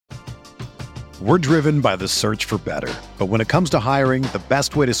We're driven by the search for better. But when it comes to hiring, the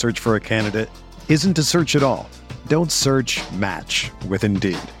best way to search for a candidate isn't to search at all. Don't search, match with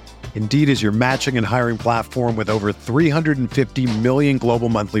Indeed. Indeed is your matching and hiring platform with over 350 million global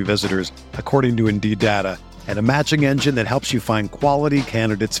monthly visitors, according to Indeed data, and a matching engine that helps you find quality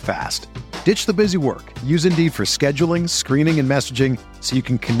candidates fast. Ditch the busy work. Use Indeed for scheduling, screening, and messaging so you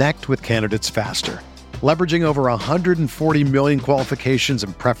can connect with candidates faster. Leveraging over 140 million qualifications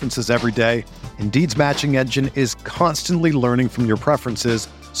and preferences every day, Indeed's matching engine is constantly learning from your preferences,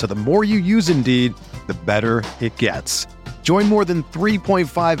 so the more you use Indeed, the better it gets. Join more than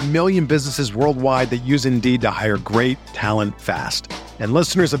 3.5 million businesses worldwide that use Indeed to hire great talent fast. And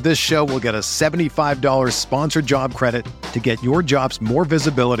listeners of this show will get a $75 sponsored job credit to get your jobs more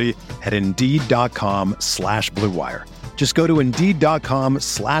visibility at Indeed.com/Blue Wire. Just go to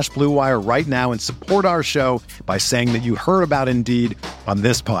Indeed.com/Blue Wire right now and support our show by saying that you heard about Indeed on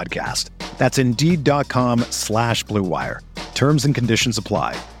this podcast. That's Indeed.com/Blue Wire. Terms and conditions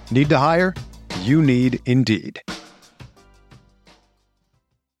apply. Need to hire? You need Indeed.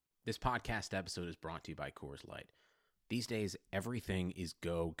 This podcast episode is brought to you by Coors Light. These days, everything is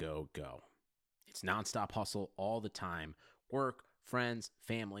go, go, go. It's nonstop hustle all the time. Work, friends,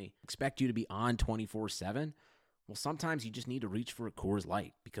 family, expect you to be on 24/7. Well, sometimes you just need to reach for a Coors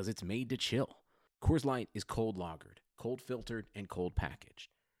Light because it's made to chill. Coors Light is cold lagered, cold filtered, and cold packaged.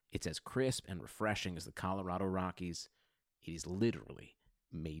 It's as crisp and refreshing as the Colorado Rockies. It is literally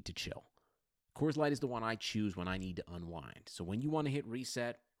made to chill. Coors Light is the one I choose when I need to unwind. So when you want to hit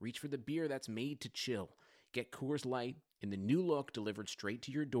reset, reach for the beer that's made to chill. Get Coors Light in the new look delivered straight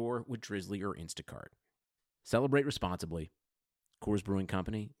to your door with Drizzly or Instacart. Celebrate responsibly. Coors Brewing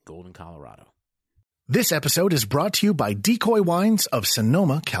Company, Golden, Colorado. This episode is brought to you by Decoy Wines of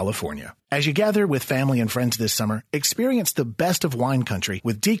Sonoma, California. As you gather with family and friends this summer, experience the best of wine country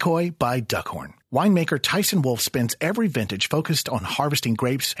with Decoy by Duckhorn. Winemaker Tyson Wolf spends every vintage focused on harvesting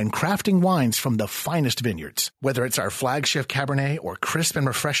grapes and crafting wines from the finest vineyards. Whether it's our flagship Cabernet or crisp and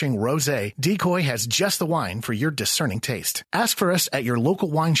refreshing Rosé, Decoy has just the wine for your discerning taste. Ask for us at your local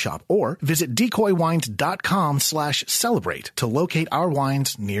wine shop or visit decoywines.com/celebrate to locate our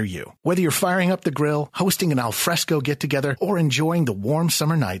wines near you. Whether you're firing up the grill, hosting an alfresco get-together, or enjoying the warm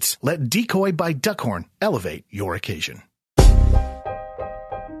summer nights, let Decoy by Duckhorn elevate your occasion.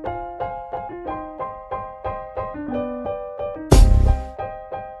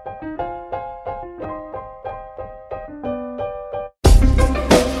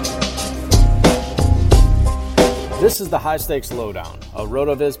 This is the High Stakes Lowdown, a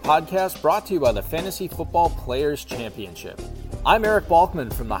RotoViz podcast brought to you by the Fantasy Football Players Championship. I'm Eric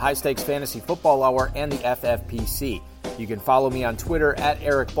Balkman from the High Stakes Fantasy Football Hour and the FFPC. You can follow me on Twitter at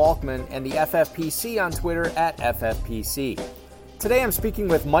Eric Balkman and the FFPC on Twitter at FFPC. Today I'm speaking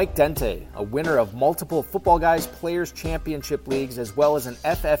with Mike Dente, a winner of multiple Football Guys Players Championship leagues as well as an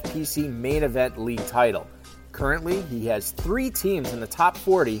FFPC main event league title. Currently, he has 3 teams in the top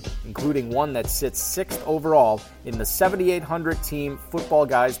 40, including one that sits 6th overall in the 7,800-team Football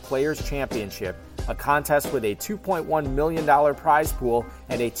Guys Players Championship, a contest with a $2.1 million prize pool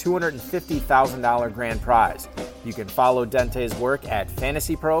and a $250,000 grand prize. You can follow Dente's work at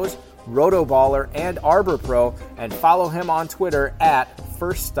Fantasy Pros, Rotoballer, and Arbor Pro, and follow him on Twitter at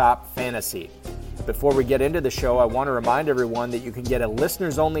First Stop Fantasy. Before we get into the show, I want to remind everyone that you can get a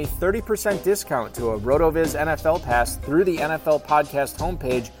listeners-only 30% discount to a RotoViz NFL Pass through the NFL Podcast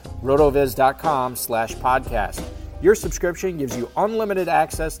homepage, rotoviz.com/podcast. Your subscription gives you unlimited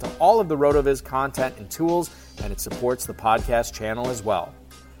access to all of the RotoViz content and tools, and it supports the podcast channel as well.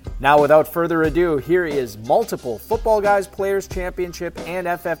 Now, without further ado, here is multiple Football Guys Players Championship and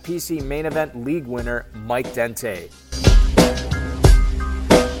FFPC main event league winner, Mike Dente.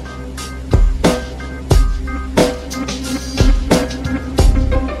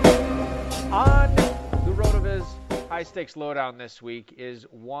 High Stakes Lowdown this week is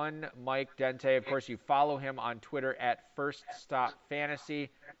one Mike Dente. Of course, you follow him on Twitter at First Stop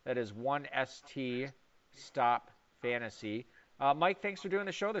Fantasy. That is 1ST Stop Fantasy. Mike, thanks for doing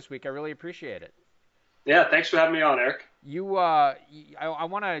the show this week. I really appreciate it. Yeah, thanks for having me on, Eric. I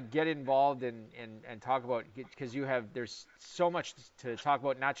want to get involved and talk about, because there's so much to talk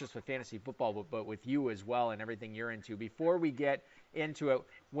about, not just with fantasy football, but with you as well and everything you're into. Before we get into it,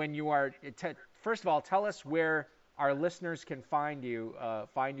 when you are, first of all, tell us where our listeners can find you,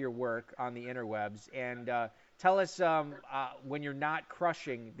 find your work on the interwebs, and tell us when you're not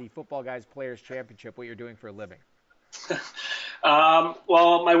crushing the Football Guys Players Championship, what you're doing for a living.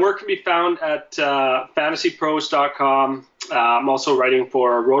 Well, my work can be found at fantasypros.com. I'm also writing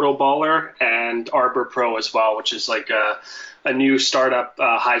for Rotoballer and Arbor Pro as well, which is like a new startup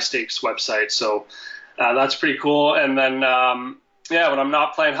high stakes website. So that's pretty cool. And then, when I'm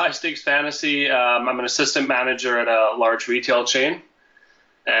not playing high stakes fantasy, I'm an assistant manager at a large retail chain.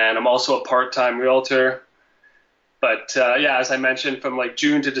 And I'm also a part-time realtor. But as I mentioned, from like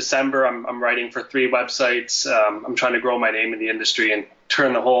June to December, I'm writing for 3 websites. I'm trying to grow my name in the industry and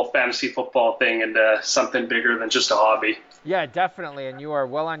turn the whole fantasy football thing into something bigger than just a hobby. Yeah, definitely. And you are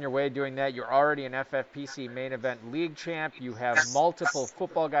well on your way doing that. You're already an FFPC main event league champ. You have multiple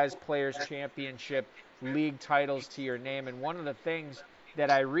Football Guys Players Championship league titles to your name. And one of the things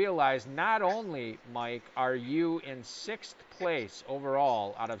that I realized, not only, Mike, are you in 6th place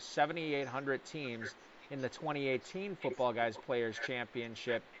overall out of 7,800 teams in the 2018 Football Guys Players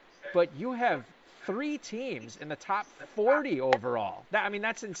Championship, but you have 3 teams in the top 40 overall.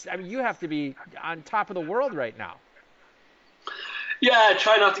 You have to be on top of the world right now. Yeah, I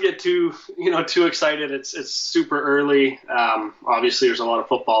try not to get too excited. It's super early. Obviously, there's a lot of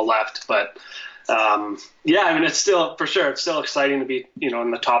football left, but it's still, for sure, it's still exciting to be,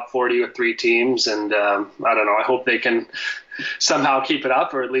 in the top 40 with 3 teams. And I don't know, I hope they can somehow keep it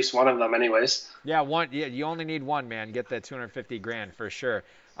up, or at least one of them anyways. Yeah, you only need one, man. Get that $250,000 for sure.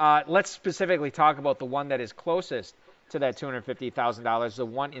 Let's specifically talk about the one that is closest to that $250,000, the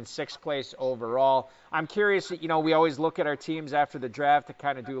one in 6th place overall. I'm curious, we always look at our teams after the draft to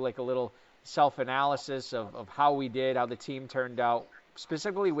kind of do like a little self-analysis of how we did, how the team turned out.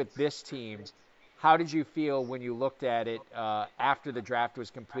 Specifically with this team, how did you feel when you looked at it after the draft was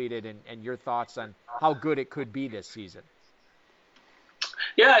completed, and your thoughts on how good it could be this season?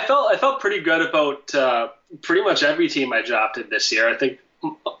 Yeah, I felt pretty good about pretty much every team I drafted this year. I think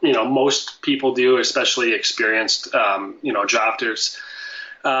most people do, especially experienced drafters.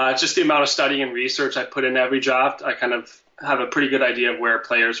 Just the amount of study and research I put in every draft, I kind of have a pretty good idea of where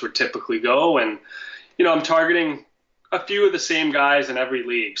players would typically go, and I'm targeting a few of the same guys in every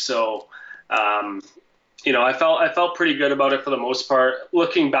league. So I felt pretty good about it for the most part.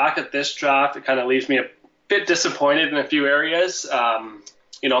 Looking back at this draft, it kind of leaves me a bit disappointed in a few areas.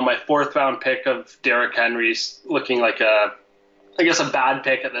 My 4th round pick of Derrick Henry's looking like a bad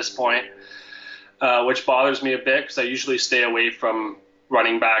pick at this point, which bothers me a bit because I usually stay away from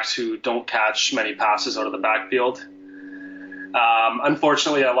running backs who don't catch many passes out of the backfield.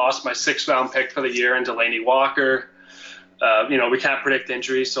 Unfortunately, I lost my 6th round pick for the year in Delanie Walker. We can't predict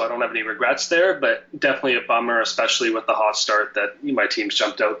injuries, so I don't have any regrets there, but definitely a bummer, especially with the hot start that my team's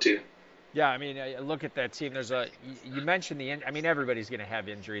jumped out to. Yeah, I look at that team. You mentioned everybody's going to have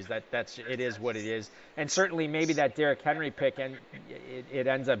injuries. It is what it is, and certainly maybe that Derrick Henry pick, and it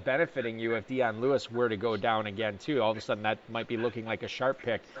ends up benefiting you if Dion Lewis were to go down again too. All of a sudden, that might be looking like a sharp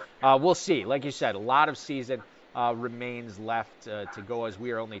pick. We'll see. Like you said, a lot of season remains left to go as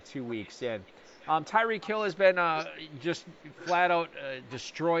we are only 2 weeks in. Tyreek Hill has been just flat out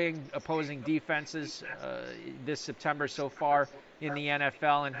destroying opposing defenses this September so far in the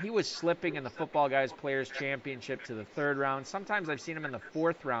NFL, and he was slipping in the Football Guys Players Championship to the 3rd round. Sometimes I've seen him in the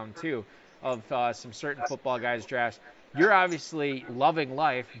 4th round too of some certain Football Guys drafts. You're obviously loving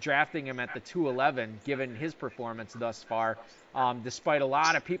life, drafting him at the 211, given his performance thus far, despite a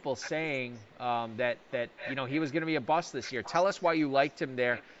lot of people saying that he was going to be a bust this year. Tell us why you liked him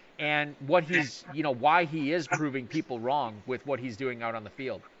there, and what he's, why he is proving people wrong with what he's doing out on the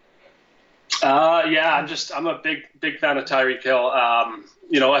field. I'm a big fan of Tyreek Hill.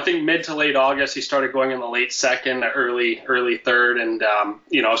 I think mid to late August, he started going in the late 2nd, early 3rd. And,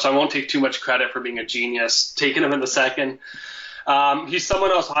 so I won't take too much credit for being a genius, taking him in the 2nd. He's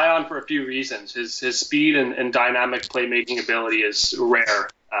someone else high on for a few reasons. His speed and dynamic playmaking ability is rare.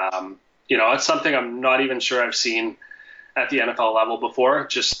 It's something I'm not even sure I've seen at the NFL level before.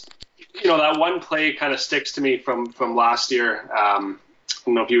 Just, that one play kind of sticks to me from last year. I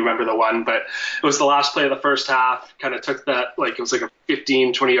don't know if you remember the one, but it was the last play of the first half, kind of took that, it was like a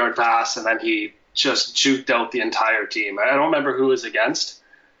 15, 20-yard pass, and then he just juked out the entire team. I don't remember who it was against,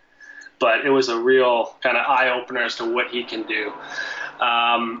 but it was a real kind of eye-opener as to what he can do.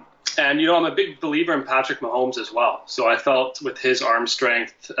 And, I'm a big believer in Patrick Mahomes as well. So I felt with his arm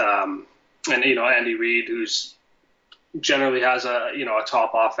strength and, Andy Reid, who's generally has a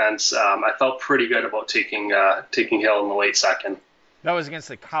top offense, I felt pretty good about taking Hill in the late 2nd. That was against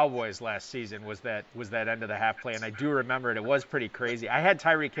the Cowboys last season, was that end of the half play, and I do remember it. It was pretty crazy. I had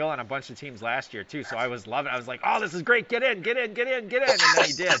Tyreek Hill on a bunch of teams last year, too, so I was loving it. I was like, oh, this is great. Get in. And then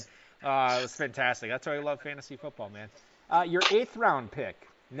he did. It was fantastic. That's why I love fantasy football, man. Your 8th round pick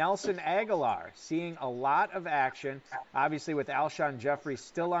Nelson Aguilar seeing a lot of action, obviously with Alshon Jeffrey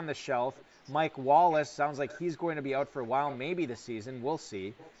still on the shelf. Mike Wallace sounds like he's going to be out for a while, maybe the season. We'll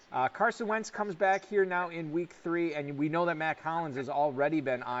see. Carson Wentz comes back here now in week 3, and we know that Mac Hollins has already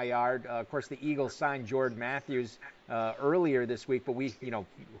been IR'd. Of course, the Eagles signed Jordan Matthews earlier this week, but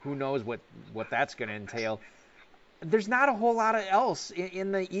who knows what that's going to entail. There's not a whole lot else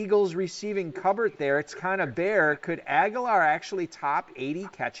in the Eagles receiving cupboard there. It's kind of bare. Could Aguilar actually top 80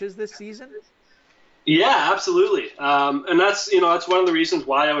 catches this season? Yeah, absolutely. And that's one of the reasons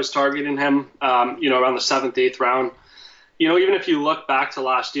why I was targeting him, around the 7th, 8th round. Even if you look back to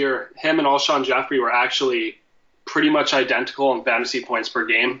last year, him and Alshon Jeffrey were actually pretty much identical in fantasy points per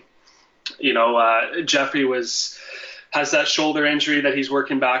game. Jeffrey has that shoulder injury that he's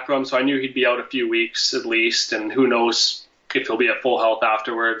working back from, so I knew he'd be out a few weeks at least, and who knows if he'll be at full health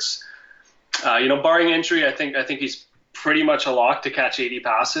afterwards. Barring injury, I think he's pretty much a lock to catch 80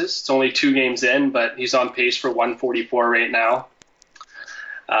 passes. It's only 2 games in, but he's on pace for 144 right now.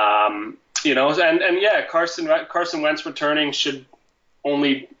 Carson Wentz returning should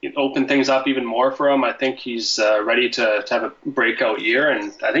only open things up even more for him. I think he's ready to have a breakout year,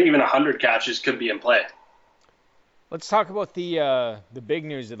 and I think even 100 catches could be in play. Let's talk about the big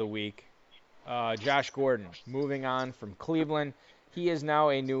news of the week. Josh Gordon moving on from Cleveland. He is now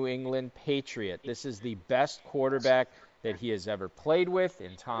a New England Patriot. This is the best quarterback that he has ever played with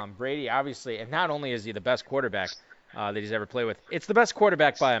in Tom Brady, obviously. And not only is he the best quarterback that he's ever played with, it's the best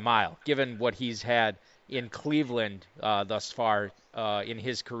quarterback by a mile, given what he's had in Cleveland thus far in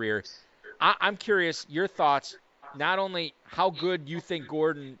his career. I'm curious, your thoughts, not only how good you think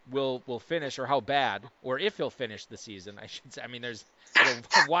Gordon will finish, or how bad, or if he'll finish the season, I should say. I mean, there's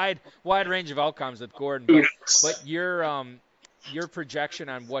a wide range of outcomes with Gordon, but your projection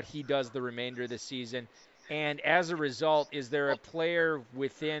on what he does the remainder of the season. And as a result, is there a player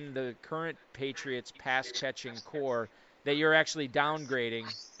within the current Patriots pass-catching core that you're actually downgrading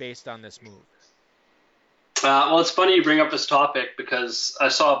based on this move? Well, it's funny you bring up this topic because I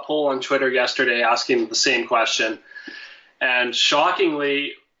saw a poll on Twitter yesterday asking the same question. And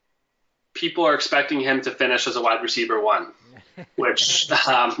shockingly, people are expecting him to finish as a wide receiver 1, which,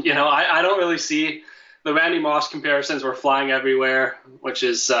 I don't really see. The Randy Moss comparisons were flying everywhere, which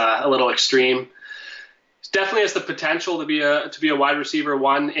is a little extreme. Definitely has the potential to be a wide receiver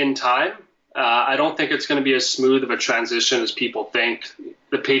 1 in time. I don't think it's going to be as smooth of a transition as people think.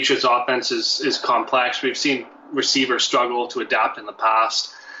 The Patriots offense is complex. We've seen receivers struggle to adapt in the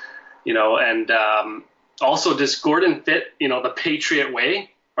past, and also does Gordon fit, the Patriot way?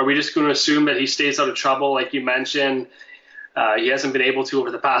 Are we just going to assume that he stays out of trouble? Like you mentioned, he hasn't been able to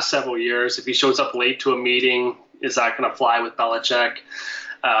over the past several years. If he shows up late to a meeting, is that going to fly with Belichick?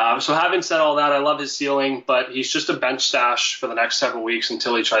 So having said all that, I love his ceiling, but he's just a bench stash for the next several weeks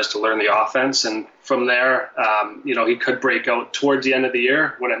until he tries to learn the offense. And from there, he could break out towards the end of the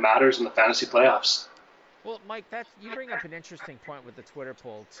year when it matters in the fantasy playoffs. Well, Mike, you bring up an interesting point with the Twitter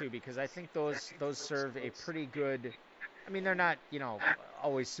poll, too, because I think those serve a pretty good – I mean, they're not,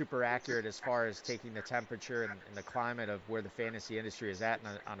 always super accurate as far as taking the temperature and the climate of where the fantasy industry is at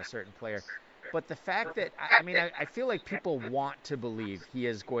on a certain player. But the fact that, I feel like people want to believe he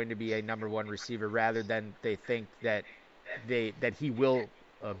is going to be a number 1 receiver rather than they think that he will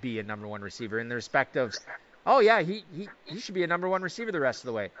be a number 1 receiver in the respect of, oh, yeah, he should be a number 1 receiver the rest of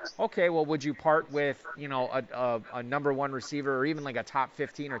the way. Okay, well, would you part with, a number 1 receiver or even like a top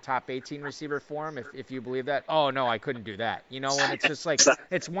 15 or top 18 receiver for him if you believe that? Oh, no, I couldn't do that. And it's just like,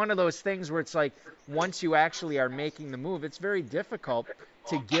 it's one of those things where it's like once you actually are making the move, it's very difficult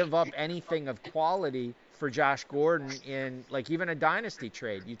to give up anything of quality for Josh Gordon in like even a dynasty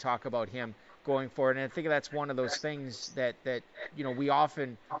trade. You talk about him going forward, and I think that's one of those things that we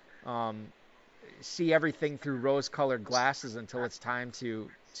often see everything through rose-colored glasses until it's time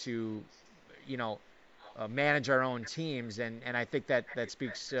to manage our own teams, and I think that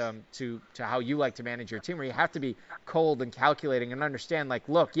speaks to how you like to manage your team, where you have to be cold and calculating and understand, like,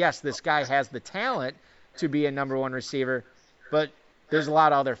 look, yes, this guy has the talent to be a number 1 receiver, but there's a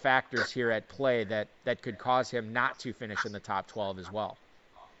lot of other factors here at play that could cause him not to finish in the top 12 as well.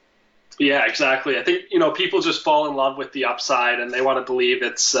 Yeah, exactly. I think, people just fall in love with the upside and they want to believe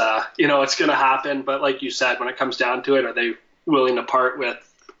it's going to happen. But like you said, when it comes down to it, are they willing to part with,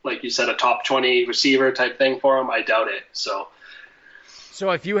 like you said, a top 20 receiver type thing for him? I doubt it. So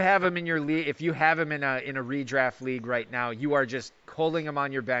if you have him in your league, if you have him in a redraft league right now, you are just holding him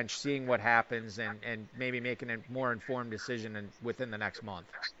on your bench, seeing what happens, and maybe making a more informed decision within the next month.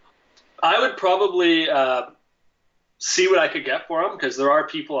 I would probably see what I could get for him, because there are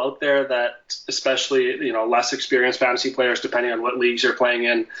people out there that, especially, less experienced fantasy players, depending on what leagues you're playing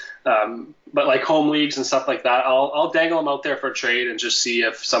in, but like home leagues and stuff like that, I'll dangle him out there for a trade and just see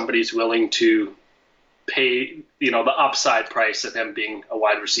if somebody's willing to pay, the upside price of him being a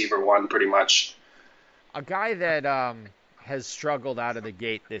wide receiver one, pretty much. A guy that has struggled out of the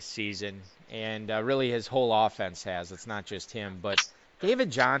gate this season, and really his whole offense has. It's not just him, but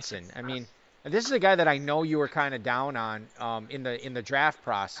David Johnson. I mean, this is a guy that I know you were kind of down on in the draft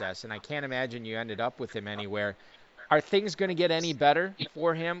process, and I can't imagine you ended up with him anywhere. Are things going to get any better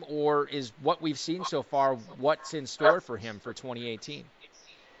for him, or is what we've seen so far what's in store for him for 2018?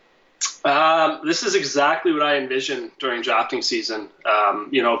 This is exactly what I envisioned during drafting season.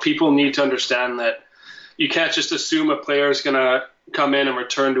 People need to understand that you can't just assume a player is going to come in and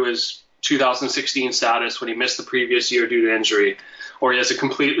return to his 2016 status when he missed the previous year due to injury, or he has a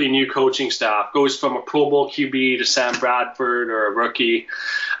completely new coaching staff, goes from a Pro Bowl QB to Sam Bradford or a rookie,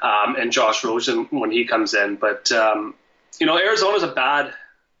 and Josh Rosen when he comes in. But, Arizona's a bad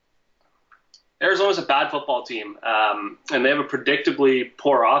football team, and they have a predictably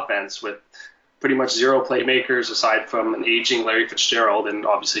poor offense with pretty much zero playmakers aside from an aging Larry Fitzgerald and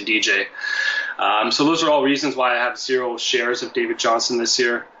obviously DJ. So those are all reasons why I have 0 shares of David Johnson this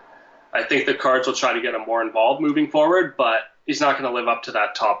year. I think the Cards will try to get him more involved moving forward, but he's not going to live up to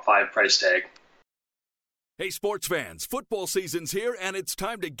that top 5 price tag. Hey, sports fans, football season's here, and it's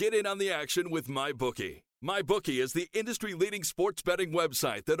time to get in on the action with MyBookie. MyBookie is the industry-leading sports betting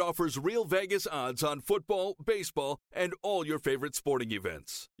website that offers real Vegas odds on football, baseball, and all your favorite sporting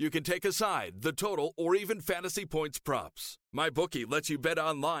events. You can take a side, the total, or even fantasy points props. MyBookie lets you bet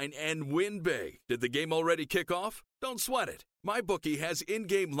online and win big. Did the game already kick off? Don't sweat it. MyBookie has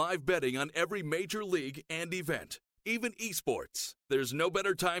in-game live betting on every major league and event, even esports. There's no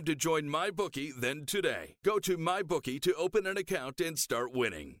better time to join MyBookie than today. Go to MyBookie to open an account and start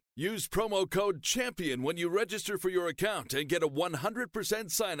winning. Use promo code CHAMPION when you register for your account and get a 100%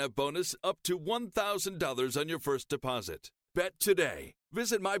 sign-up bonus up to $1,000 on your first deposit. Bet today.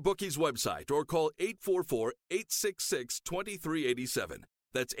 Visit MyBookie's website or call 844-866-2387.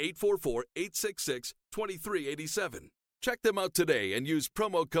 That's 844-866-2387. Check them out today and use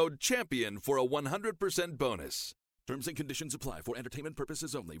promo code CHAMPION for a 100% bonus. Terms and conditions apply for entertainment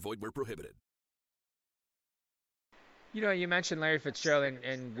purposes only. Void where prohibited. You mentioned Larry Fitzgerald,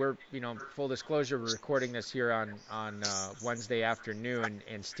 and we're, full disclosure, we're recording this here on Wednesday afternoon,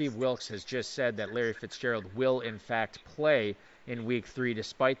 and Steve Wilks has just said that Larry Fitzgerald will, in fact, play in Week 3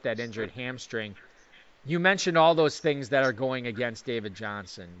 despite that injured hamstring. You mentioned all those things that are going against David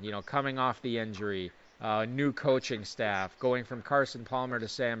Johnson, coming off the injury, new coaching staff, going from Carson Palmer to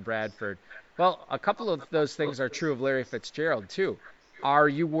Sam Bradford. Well, a couple of those things are true of Larry Fitzgerald, too. Are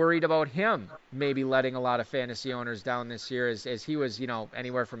you worried about him maybe letting a lot of fantasy owners down this year as he was,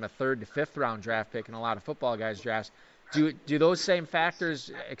 anywhere from a 3rd to 5th round draft pick in a lot of football guys' drafts? Do those same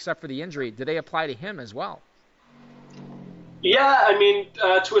factors, except for the injury, do they apply to him as well? Yeah, I mean,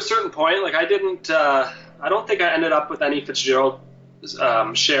 to a certain point, I don't think I ended up with any Fitzgerald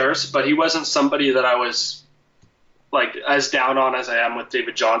shares, but he wasn't somebody that I was as down on as I am with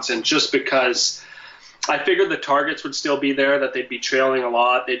David Johnson, just because I figured the targets would still be there, that they'd be trailing a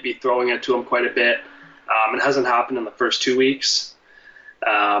lot, they'd be throwing it to him quite a bit. It hasn't happened in the first 2 weeks.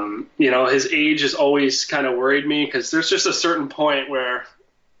 His age has always kind of worried me, because there's just a certain point where,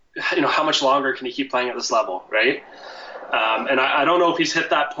 how much longer can he keep playing at this level, right? And I don't know if he's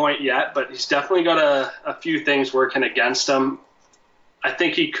hit that point yet, but he's definitely got a few things working against him. I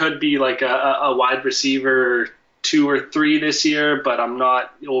think he could be a wide receiver 2 or 3 this year, but I'm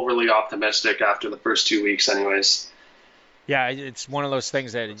not overly optimistic after the first 2 weeks anyways. Yeah, it's one of those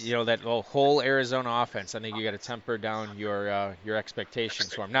things that, that whole Arizona offense, I think you got to temper down your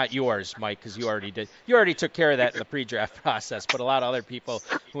expectations for him. Not yours, Mike, because you already did. You already took care of that in the pre-draft process, but a lot of other people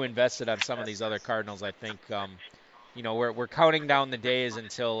who invested on some of these other Cardinals, I think, we're counting down the days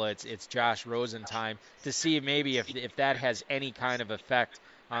until it's Josh Rosen time to see maybe if that has any kind of effect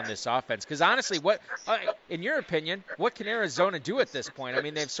on this offense. Because honestly, what, in your opinion, what can Arizona do at this point? I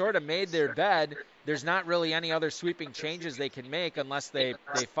mean, they've sort of made their bed. There's not really any other sweeping changes they can make unless they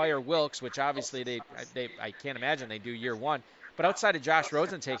fire Wilks, which obviously I can't imagine they do year one. But outside of Josh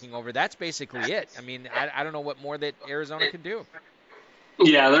Rosen taking over, that's basically it. I mean, I don't know what more that Arizona can do.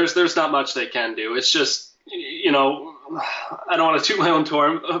 Yeah, there's not much they can do. It's just, I don't want to toot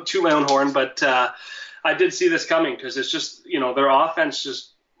my own horn, but I did see this coming, because it's just, their offense just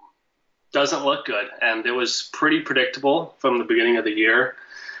doesn't look good, and it was pretty predictable from the beginning of the year.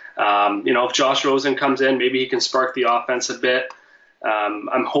 If Josh Rosen comes in, maybe he can spark the offense a bit.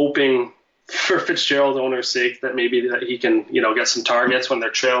 I'm hoping for Fitzgerald owner's sake that maybe that he can, get some targets when they're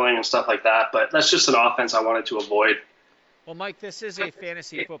trailing and stuff like that. But that's just an offense I wanted to avoid. Well, Mike, this is a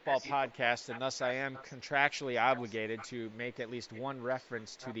fantasy football podcast, and thus I am contractually obligated to make at least one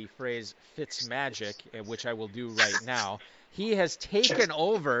reference to the phrase Fitzmagic, which I will do right now. He has taken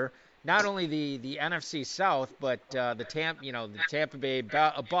over not only the NFC South, but the Tampa Bay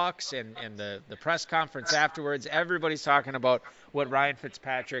Bucks and the press conference afterwards. Everybody's talking about what Ryan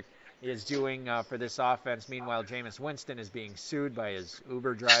Fitzpatrick is doing for this offense. Meanwhile, Jameis Winston is being sued by his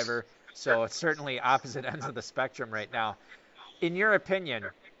Uber driver. So it's certainly opposite ends of the spectrum right now. In your opinion,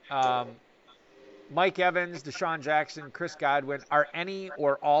 Mike Evans, Deshaun Jackson, Chris Godwin, are any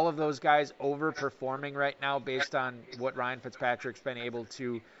or all of those guys overperforming right now based on what Ryan Fitzpatrick's been able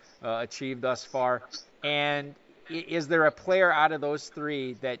to achieve thus far? And is there a player out of those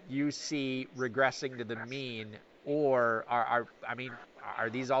three that you see regressing to the mean, or are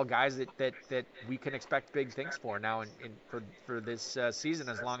these all guys that we can expect big things for now for this season,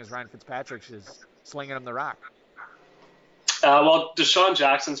 as long as Ryan Fitzpatrick is slinging them the rock? Well, Deshaun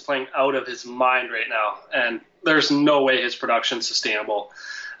Jackson's playing out of his mind right now, and there's no way his production's sustainable.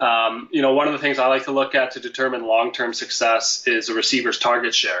 One of the things I like to look at to determine long-term success is a receiver's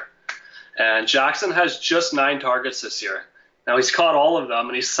target share. And Jackson has just 9 targets this year. Now, he's caught all of them,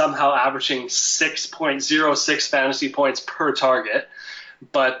 and he's somehow averaging 6.06 fantasy points per target.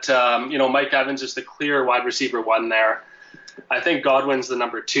 But, Mike Evans is the clear wide receiver 1 there. I think Godwin's the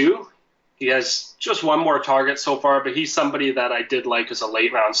number 2. He has just 1 more target so far, but he's somebody that I did like as a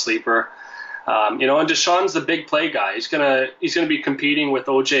late-round sleeper. And Deshaun's the big play guy. He's gonna be competing with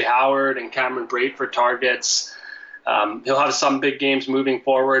O.J. Howard and Cameron Brate for targets. He'll have some big games moving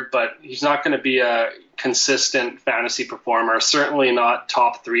forward, but he's not going to be a consistent fantasy performer. Certainly not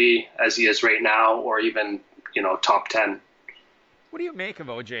top 3 as he is right now, or even top 10. What do you make of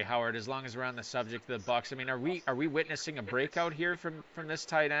O.J. Howard, as long as we're on the subject of the Bucs? I mean, are we witnessing a breakout here from this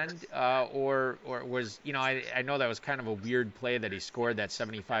tight end? Or was, I know that was kind of a weird play that he scored that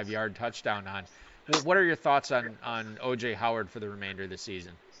 75-yard touchdown on. What are your thoughts on O.J. Howard for the remainder of the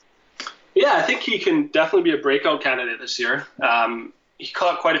season? Yeah, I think he can definitely be a breakout candidate this year. He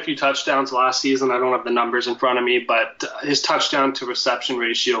caught quite a few touchdowns last season. I don't have the numbers in front of me, but his touchdown to reception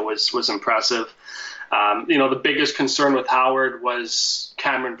ratio was impressive. The biggest concern with Howard was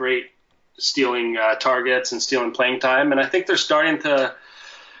Cameron Brate stealing targets and stealing playing time. And I think they're starting to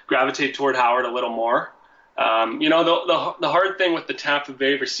gravitate toward Howard a little more. The hard thing with the Tampa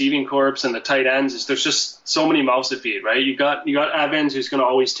Bay receiving corps and the tight ends is there's just so many mouths to feed, right? You got Evans, who's going to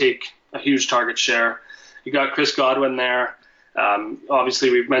always take a huge target share. You got Chris Godwin there. Obviously,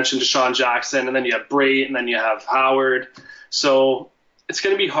 we've mentioned Deshaun Jackson, and then you have Brate, and then you have Howard. So it's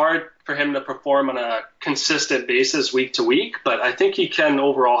going to be hard for him to perform on a consistent basis week to week, but I think he can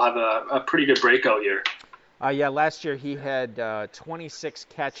overall have a pretty good breakout year. Last year he had 26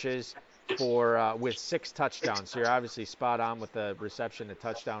 catches with 6 touchdowns. So you're obviously spot on with the reception to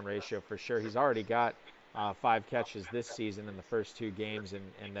touchdown ratio for sure. He's already got 5 catches this season in the first 2 games,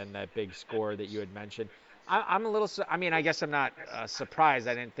 and then that big score that you had mentioned. I'm a little. I guess I'm not surprised.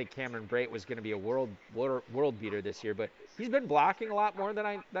 I didn't think Cameron Brate was going to be a world beater this year, but he's been blocking a lot more than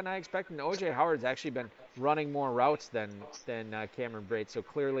I expected. And O.J. Howard's actually been running more routes than Cameron Brate. So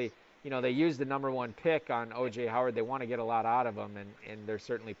clearly, they used the number 1 pick on O.J. Howard. They want to get a lot out of him, and they're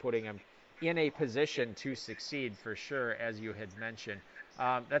certainly putting him in a position to succeed for sure, as you had mentioned.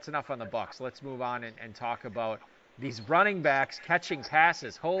 That's enough on the Bucs. Let's move on and talk about these running backs catching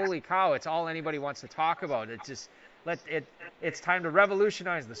passes. Holy cow, it's all anybody wants to talk about. It's time to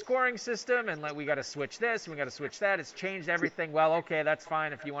revolutionize the scoring system, and we got to switch this and we got to switch that. It's changed everything. Well, okay, that's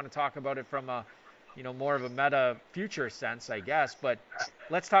fine if you want to talk about it from a more of a meta future sense, I guess. But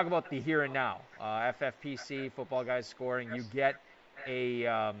let's talk about the here and now. FFPC, Football Guys Scoring. You get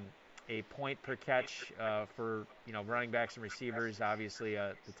a point per catch for running backs and receivers. Obviously,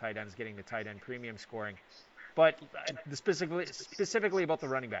 the tight ends getting the tight end premium scoring. But specifically about the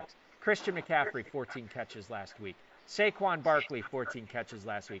running backs. Christian McCaffrey, 14 catches last week. Saquon Barkley, 14 catches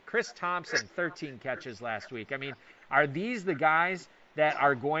last week. Chris Thompson, 13 catches last week. I mean, are these the guys that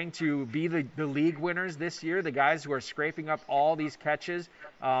are going to be the league winners this year, the guys who are scraping up all these catches?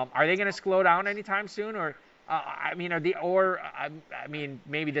 Are they going to slow down anytime soon? Or,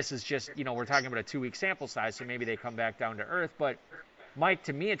 maybe this is just, we're talking about a 2-week sample size, so maybe they come back down to earth. But Mike,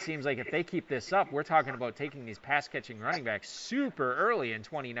 to me, it seems like if they keep this up, we're talking about taking these pass-catching running backs super early in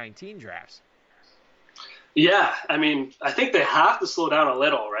 2019 drafts. Yeah, I think they have to slow down a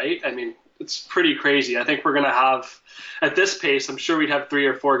little, right? it's pretty crazy. I think we're going to have, at this pace, I'm sure we'd have 3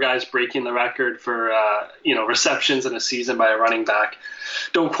 or 4 guys breaking the record for, receptions in a season by a running back.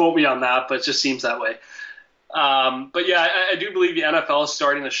 Don't quote me on that, but it just seems that way. But yeah, I do believe the NFL is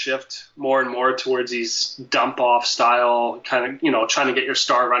starting to shift more and more towards these dump-off style, kind of, trying to get your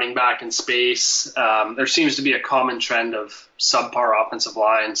star running back in space. There seems to be a common trend of subpar offensive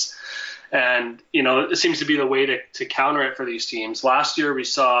lines. And, it seems to be the way to counter it for these teams. Last year, we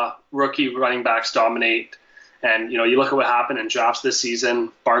saw rookie running backs dominate. And, you look at what happened in drafts this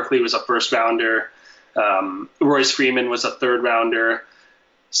season. Barkley was a first-rounder. Royce Freeman was a third-rounder.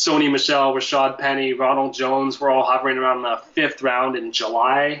 Sony Michel, Rashad Penny, Ronald Jones were all hovering around the 5th round in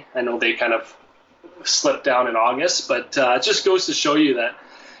July. I know they kind of slipped down in August, but it just goes to show you that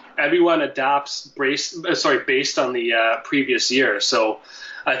everyone adapts based on the previous year. So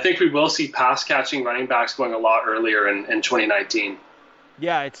I think we will see pass-catching running backs going a lot earlier in 2019.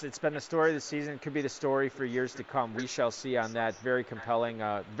 Yeah, it's been the story of the season. It could be the story for years to come. We shall see on that. Very compelling.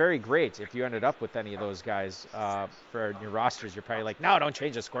 Very great. If you ended up with any of those guys for your rosters, you're probably like, no, don't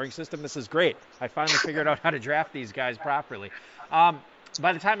change the scoring system. This is great. I finally figured out how to draft these guys properly.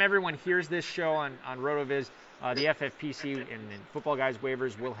 By the time everyone hears this show on RotoViz, the FFPC and Football Guys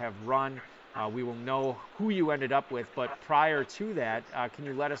waivers will have run. We will know who you ended up with. But prior to that, can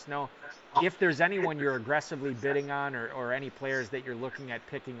you let us know if there's anyone you're aggressively bidding on or any players that you're looking at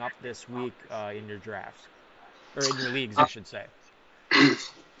picking up this week in your drafts, or in your leagues, I should say?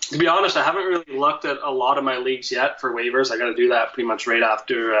 To be honest, I haven't really looked at a lot of my leagues yet for waivers. I got to do that pretty much right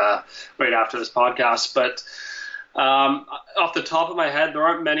after this podcast. But off the top of my head, there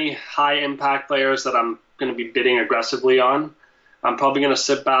aren't many high-impact players that I'm going to be bidding aggressively on. I'm probably going to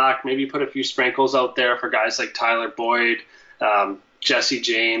sit back, maybe put a few sprinkles out there for guys like Tyler Boyd, Jesse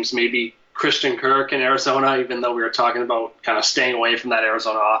James, maybe Christian Kirk in Arizona, even though we were talking about kind of staying away from that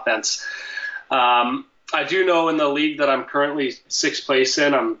Arizona offense. I do know in the league that I'm currently 6th place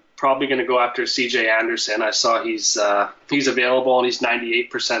in, I'm probably going to go after CJ Anderson. I saw he's available and he's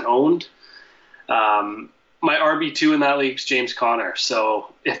 98% owned. My RB2 in that league is James Conner.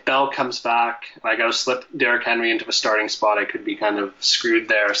 So if Bell comes back and I got to slip Derrick Henry into a starting spot, I could be kind of screwed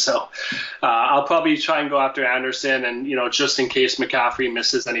there. So I'll probably try and go after Anderson. And, just in case McCaffrey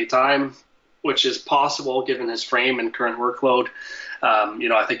misses any time, which is possible given his frame and current workload,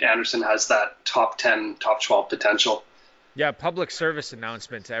 I think Anderson has that top 10, top 12 potential. Yeah, public service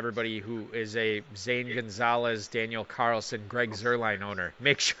announcement to everybody who is a Zane Gonzalez, Daniel Carlson, Greg Zuerlein owner.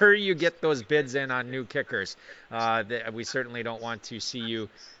 Make sure you get those bids in on new kickers. We certainly don't want to see you.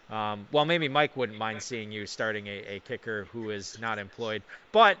 Maybe Mike wouldn't mind seeing you starting a kicker who is not employed.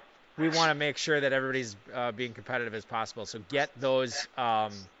 But we want to make sure that everybody's being competitive as possible. So get those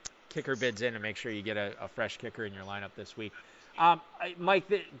kicker bids in and make sure you get a fresh kicker in your lineup this week. Mike,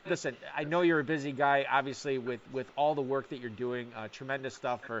 listen, I know you're a busy guy, obviously, with all the work that you're doing. Tremendous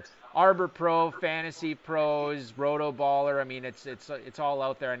stuff for Arbor Pro, Fantasy Pros, Roto Baller. I mean, it's all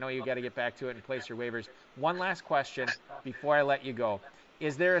out there. I know you got to get back to it and place your waivers. One last question before I let you go.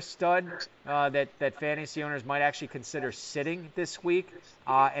 Is there a stud that fantasy owners might actually consider sitting this week?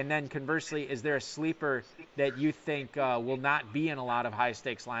 And then conversely, is there a sleeper that you think will not be in a lot of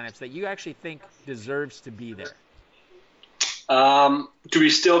high-stakes lineups that you actually think deserves to be there? Do we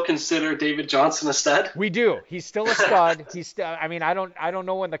still consider David Johnson a stud? We do. He's still a stud. He's still. I mean, I don't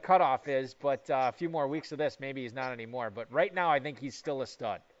know when the cutoff is, but a few more weeks of this, maybe he's not anymore. But right now, I think he's still a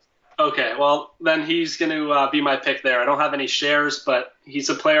stud. Okay, well then he's going to be my pick there. I don't have any shares, but he's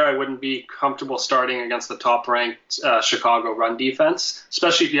a player I wouldn't be comfortable starting against the top-ranked Chicago run defense,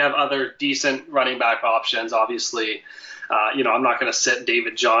 especially if you have other decent running back options. Obviously, I'm not going to sit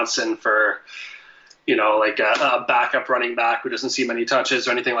David Johnson for. Like a backup running back who doesn't see many touches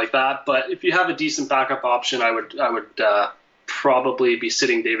or anything like that. But if you have a decent backup option, I would probably be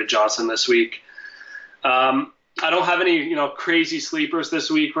sitting David Johnson this week. I don't have any, crazy sleepers this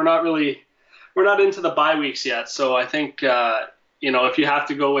week. We're not into the bye weeks yet. So I think, if you have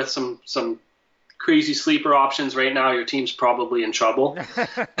to go with some crazy sleeper options right now, your team's probably in trouble.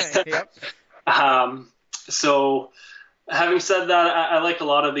 Yep. Having said that, I like a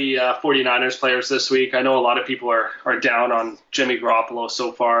lot of the 49ers players this week. I know a lot of people are down on Jimmy Garoppolo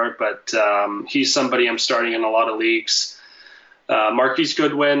so far, but he's somebody I'm starting in a lot of leagues. Marquise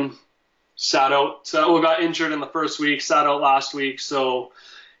Goodwin sat out. Got injured in the first week, sat out last week. So,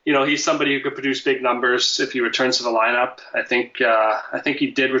 he's somebody who could produce big numbers if he returns to the lineup. I think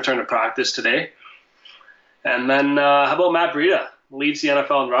he did return to practice today. And then how about Matt Breida? Leads the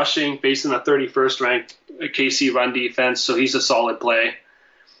NFL in rushing, facing the 31st ranked KC run defense, so he's a solid play.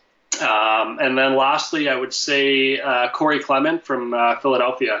 And then lastly, I would say Corey Clement from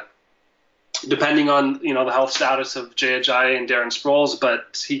Philadelphia. depending on, the health status of Jay Ajayi and Darren Sproles.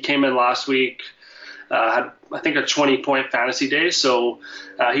 But he came in last week, had, I think, a 20-point fantasy day. So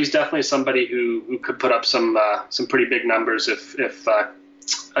he's definitely somebody who could put up some pretty big numbers if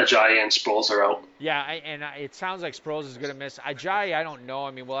Ajayi and Sproles are out. Yeah, it sounds like Sproles is going to miss. Ajayi, I don't know.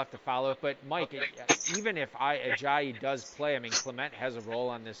 I mean, we'll have to follow it. But, Mike, even if Ajayi does play, I mean, Clement has a role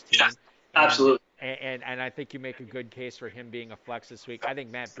on this team. Yeah, absolutely. And I think you make a good case for him being a flex this week. I think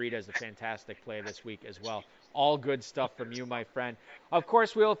Matt Breida is a fantastic play this week as well. All good stuff from you, my friend. Of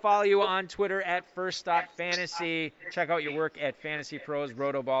course, we'll follow you on Twitter at First Stop Fantasy. Check out your work at Fantasy Pros,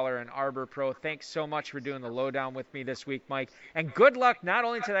 Rotoballer, and Arbor Pro. Thanks so much for doing the lowdown with me this week, Mike. And good luck not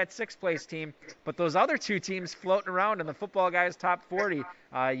only to that 6th place team, but those other 2 teams floating around in the Football Guys Top 40.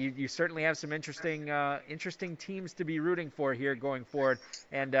 You certainly have some interesting teams to be rooting for here going forward.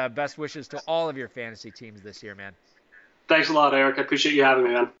 And best wishes to all of your fantasy teams this year, man. Thanks a lot, Eric. I appreciate you having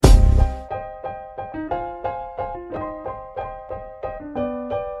me, man.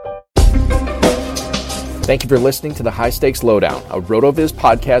 Thank you for listening to the High Stakes Lowdown, a RotoViz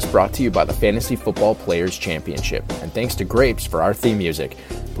podcast brought to you by the Fantasy Football Players Championship. And thanks to Grapes for our theme music.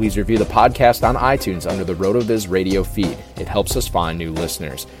 Please review the podcast on iTunes under the RotoViz radio feed. It helps us find new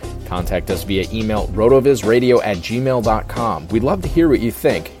listeners. Contact us via email rotovizradio@gmail.com. We'd love to hear what you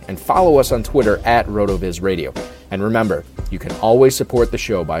think, and follow us on Twitter at RotoVizRadio. And remember, you can always support the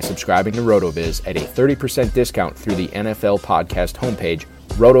show by subscribing to RotoViz at a 30% discount through the NFL podcast homepage,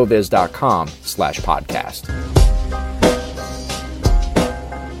 rotoviz.com/podcast.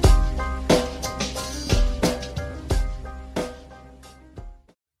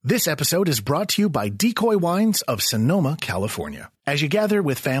 This episode is brought to you by Decoy Wines of Sonoma, California. As you gather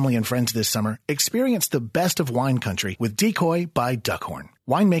with family and friends this summer, experience the best of wine country with Decoy by Duckhorn.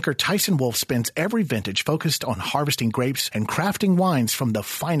 Winemaker Tyson Wolf spends every vintage focused on harvesting grapes and crafting wines from the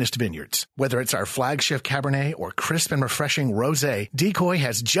finest vineyards. Whether it's our flagship Cabernet or crisp and refreshing Rosé, Decoy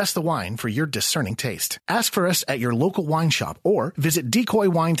has just the wine for your discerning taste. Ask for us at your local wine shop or visit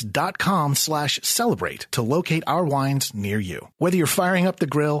decoywines.com/celebrate to locate our wines near you. Whether you're firing up the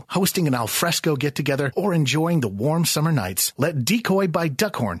grill, hosting an alfresco get-together, or enjoying the warm summer nights, let Decoy by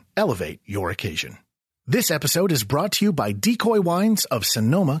Duckhorn elevate your occasion. This episode is brought to you by Decoy Wines of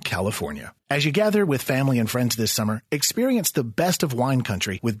Sonoma, California. As you gather with family and friends this summer, experience the best of wine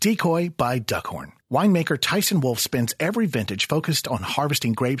country with Decoy by Duckhorn. Winemaker Tyson Wolf spends every vintage focused on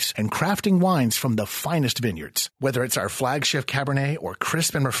harvesting grapes and crafting wines from the finest vineyards. Whether it's our flagship Cabernet or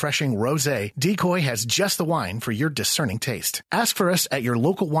crisp and refreshing Rosé, Decoy has just the wine for your discerning taste. Ask for us at your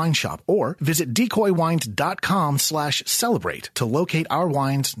local wine shop or visit decoywines.com/celebrate to locate our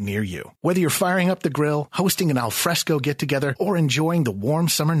wines near you. Whether you're firing up the grill, hosting an alfresco get-together, or enjoying the warm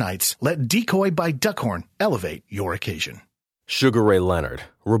summer nights, let Decoy by Duckhorn elevate your occasion. Sugar Ray Leonard,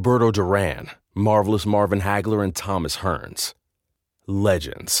 Roberto Duran, Marvelous Marvin Hagler, and Thomas Hearns.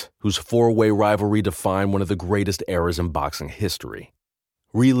 Legends, whose four-way rivalry defined one of the greatest eras in boxing history.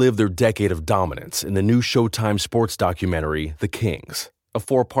 Relive their decade of dominance in the new Showtime sports documentary, The Kings, a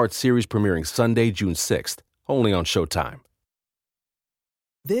 4-part series premiering Sunday, June 6th, only on Showtime.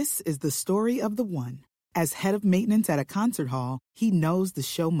 This is the story of the one. As head of maintenance at a concert hall, he knows the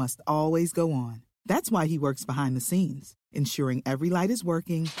show must always go on. That's why he works behind the scenes, ensuring every light is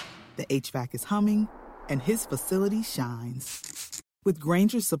working, the HVAC is humming, and his facility shines. With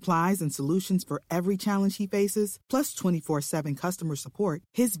Grainger's supplies and solutions for every challenge he faces, plus 24/7 customer support,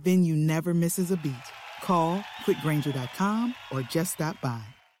 his venue never misses a beat. Call quickgrainger.com or just stop by.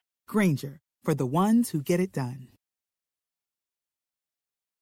 Grainger, for the ones who get it done.